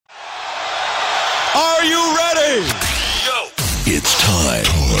Are you ready? Go! It's time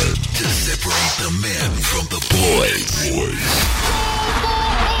to separate the men from the boys.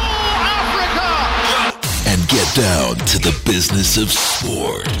 Africa! And get down to the business of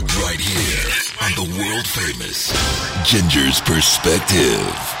sport right here on the world-famous Ginger's Perspective.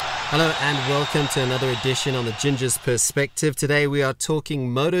 Hello and welcome to another edition on the Ginger's Perspective. Today we are talking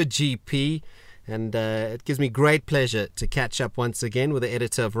MotoGP. And it gives me great pleasure to catch up once again with the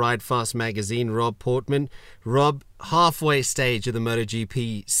editor of Ridefast Magazine, Rob Portman. Rob, halfway stage of the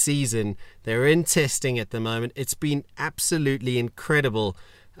MotoGP season. They're in testing at the moment. It's been absolutely incredible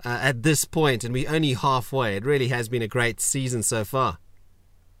at this point, and we're only halfway. It really has been a great season so far.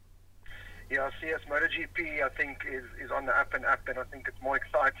 Yeah, CS MotoGP, I think, is on the up and up, and I think it's more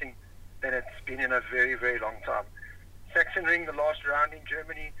exciting than it's been in a very, very long time. Sachsenring, the last round in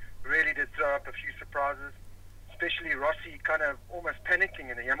Germany, really did throw up a few surprises, especially Rossi kind of almost panicking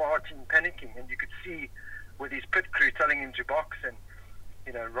and the Yamaha team panicking, and you could see with his pit crew telling him to box, and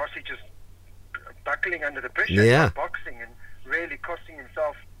Rossi just buckling under the pressure, boxing, and really costing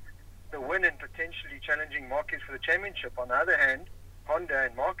himself the win and potentially challenging Marquez for the championship. On the other hand, Honda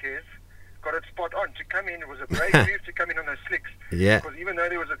and Marquez got it spot on to come in. It was a brave move to come in on those slicks, because even though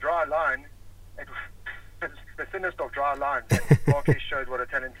there was a dry line, it was the thinnest of dry lines. Marquez showed what a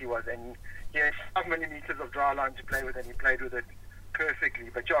talent he was, and he had 5 millimeters of dry line to play with, and he played with it perfectly.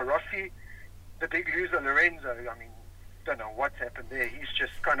 But yeah, Rossi, the big loser, Lorenzo, I mean, don't know what's happened there. He's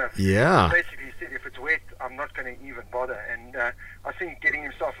just kind of basically said, if it's wet, I'm not going to even bother. And I think getting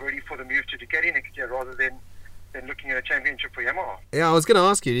himself ready for the move to Ducati next year rather than looking at a championship for Yamaha. Yeah, I was going to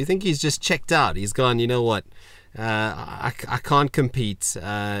ask you, do you think he's just checked out? He's gone, you know what? I can't compete.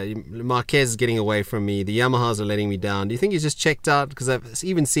 Marquez is getting away from me. The Yamahas are letting me down. Do you think he's just checked out? Because I've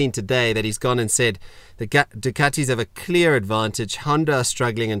even seen today that he's gone and said the Ducatis have a clear advantage. Honda are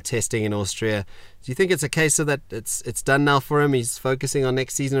struggling in testing in Austria. Do you think it's a case of that it's done now for him? He's focusing on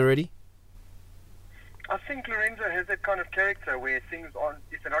next season already? I think Lorenzo has that kind of character where things aren't,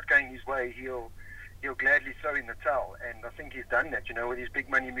 if they're not going his way, he'll gladly throw in the towel. And I think he's done that. With his big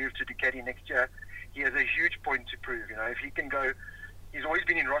money move to Ducati next year, he has a huge point to prove. If he can go, he's always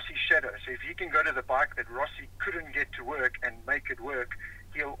been in Rossi's shadow. So if he can go to the bike that Rossi couldn't get to work and make it work,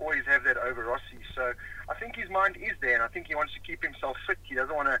 he'll always have that over Rossi. So I think his mind is there, and I think he wants to keep himself fit. He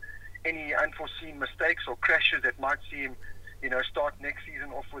doesn't want any unforeseen mistakes or crashes that might see him, start next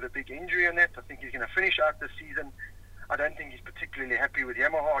season off with a big injury on that. I think he's going to finish out the season. I don't think he's particularly happy with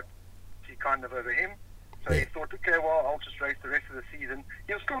Yamaha. He kind of over him. So he thought, okay, well, I'll just race the rest of the season.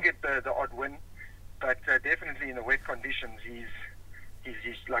 He'll still get the odd win. But definitely in the wet conditions, he's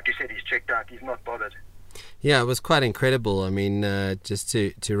like you said, he's checked out. He's not bothered. Yeah, it was quite incredible. I mean, just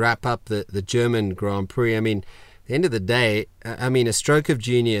to wrap up the German Grand Prix, I mean, at the end of the day, a stroke of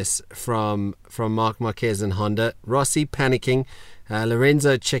genius from Marc Marquez and Honda. Rossi panicking,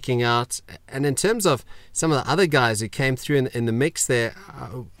 Lorenzo checking out. And in terms of some of the other guys who came through in the mix there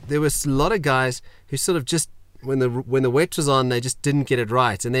was a lot of guys who sort of just, when the wet was on, they just didn't get it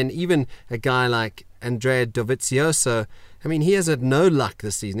right. And then even a guy like Andrea Dovizioso, he has had no luck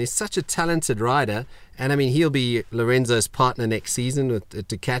this season. He's such a talented rider, and he'll be Lorenzo's partner next season with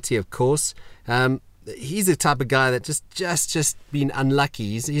Ducati, of course. He's the type of guy that just been unlucky.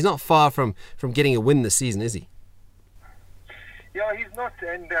 He's not far from getting a win this season, is he? Yeah, he's not.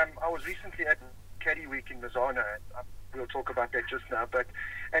 And I was recently at Caddy Week in Misano. We'll talk about that just now.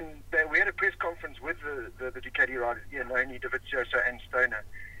 We had a press conference with the Ducati riders, Iannone, Dovizioso and Stoner.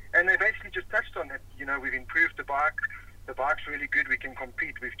 And they basically just touched on that. We've improved the bike. The bike's really good. We can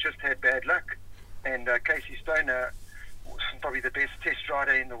compete. We've just had bad luck. And Casey Stoner, probably the best test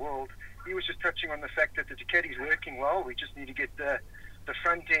rider in the world, he was just touching on the fact that the Ducati's working well. We just need to get the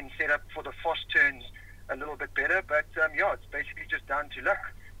front end set up for the fast turns a little bit better. But, it's basically just down to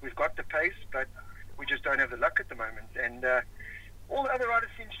luck. We've got the pace, but we just don't have the luck at the moment. And all the other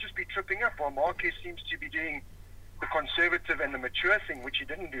riders seem to just be tripping up, while Marquez seems to be doing the conservative and the mature thing, which he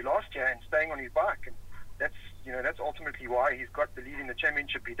didn't do last year, and staying on his bike. And that's ultimately why he's got the lead in the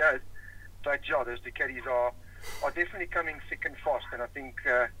championship he does. But those Ducatis are definitely coming thick and fast, and I think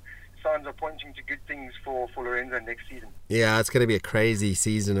signs are pointing to good things for Lorenzo next season. Yeah, it's going to be a crazy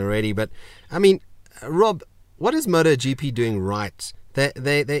season already. But Rob, what is MotoGP doing right?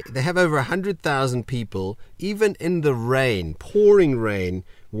 They have over 100,000 people, even in the rain, pouring rain,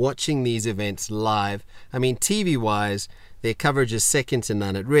 watching these events live. TV-wise, their coverage is second to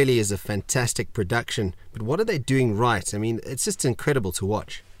none. It really is a fantastic production. But what are they doing right? It's just incredible to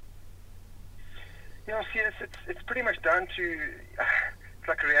watch. CS, it's pretty much down to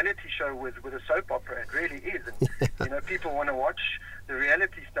like a reality show with a soap opera. It really is. And, people want to watch the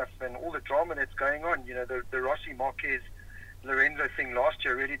reality stuff and all the drama that's going on. The Rossi Marquez Lorenzo thing last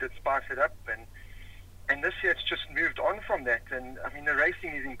year really did spice it up. And this year it's just moved on from that. And, I mean, the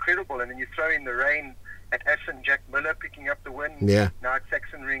racing is incredible. And then you throw in the rain at Assen, Jack Miller picking up the win. Yeah. Now at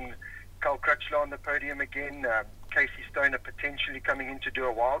Sachsenring, Carl Crutchlow on the podium again. Casey Stoner potentially coming in to do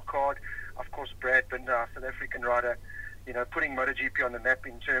a wild card. Of course, Brad Binder, our South African rider, putting MotoGP on the map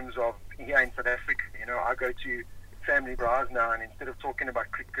in terms of here in South Africa. I go to family bras now, and instead of talking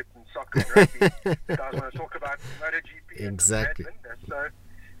about cricket and soccer and rugby, the guys want to talk about MotoGP exactly. and Brad Binder.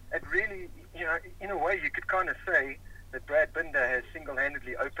 So it really, in a way, you could kind of say that Brad Binder has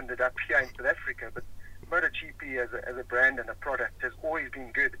single-handedly opened it up here in South Africa, but MotoGP as a brand and a product has always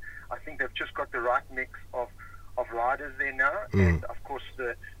been good. I think they've just got the right mix of riders there now, and of course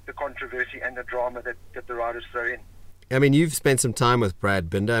the controversy and the drama that the riders throw in. I mean, you've spent some time with Brad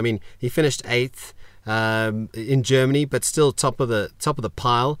Binder. I mean, he finished 8th in Germany, but still top of the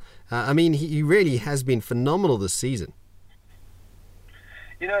pile. I mean, he really has been phenomenal this season.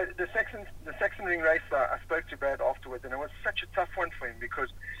 The Sachsenring race, I spoke to Brad afterwards, and it was such a tough one for him because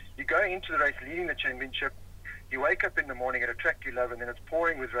you go into the race leading the championship, you wake up in the morning at a track you love, and then it's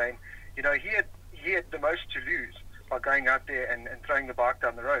pouring with rain. He had the most to lose by going out there and throwing the bike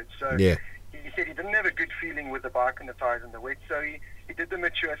down the road. So yeah. He said he didn't have a good feeling with the bike and the tyres and the wet. So he did the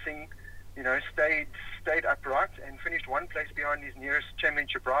mature thing, stayed upright and finished one place behind his nearest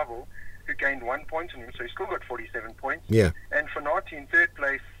championship rival, who gained 1 point on him. So he still got 47 points. Yeah. And Fanati in 3rd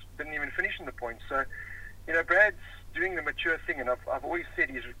place didn't even finish in the points. So, Brad's doing the mature thing, and I've always said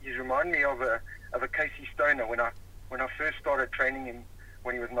he's reminded me of a Casey Stoner when I first started training him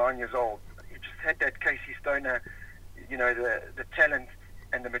when he was 9 years old. He just had that Casey Stoner, the talent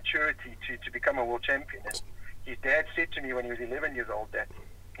and the maturity to become a world champion. And his dad said to me when he was 11 years old that,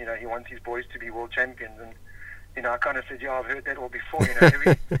 he wants his boys to be world champions. And, I kind of said, yeah, I've heard that all before.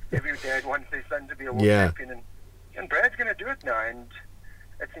 Every dad wants their son to be a world champion. And Brad's going to do it now. And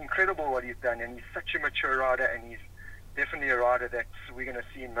it's incredible what he's done. And he's such a mature rider, and he's definitely a rider that we're going to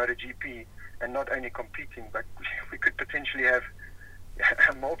see in MotoGP, and not only competing, but we could potentially have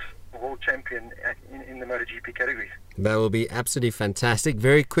a multiple world champion in the MotoGP categories. That will be absolutely fantastic.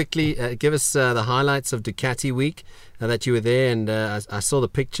 Very quickly, give us the highlights of Ducati Week that you were there, and I saw the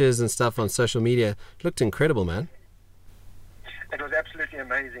pictures and stuff on social media. It looked incredible, man. It was absolutely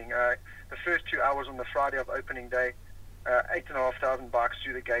amazing. The first 2 hours on the Friday of opening day, 8,500 bikes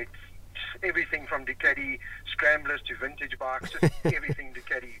through the gates. Everything from Ducati scramblers to vintage bikes, just everything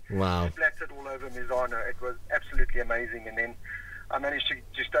Ducati. Wow. Splattered all over Misano. It was absolutely amazing. And then I managed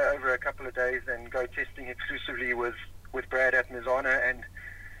to stay over a couple of days and go testing exclusively with Brad at Misano, and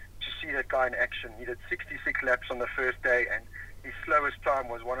to see that guy in action. He did 66 laps on the first day, and his slowest time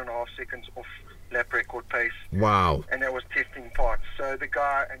was 1.5 seconds off lap record pace. Wow. And that was testing parts. So the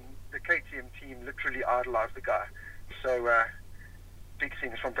guy and the KTM team literally idolized the guy. So big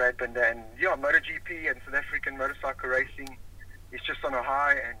things from Brad Binder. And yeah, MotoGP and South African motorcycle racing is just on a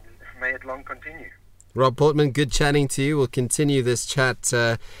high, and may it long continue. Rob Portman, good chatting to you. We'll continue this chat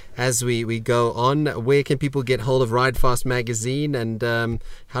as we go on. Where can people get hold of Ridefast Magazine, and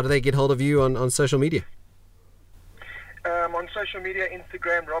how do they get hold of you on social media? On social media,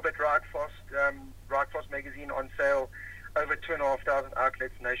 Instagram, Rob at Ridefast. Ridefast Magazine on sale, over 2,500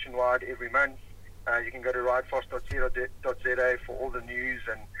 outlets nationwide every month. You can go to ridefast.co.za for all the news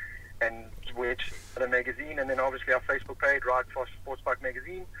and where to the magazine, and then obviously our Facebook page, Ridefast Sports Bike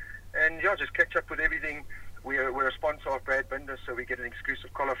Magazine. And yeah, just catch up with everything. We're a sponsor of Brad Binder, so we get an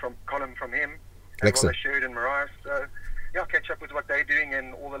exclusive column from him, as well as Sheridan Mariah. So yeah, catch up with what they're doing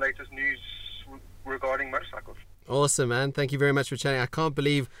and all the latest news regarding motorcycles. Awesome, man. Thank you very much for chatting. I can't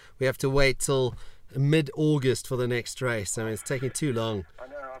believe we have to wait till mid-August for the next race. I mean, it's taking too long. I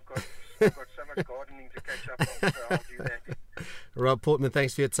know. I've got so much gardening to catch up on, so I'll do that. Rob Portman,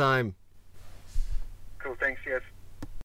 thanks for your time. Cool. Thanks, yes.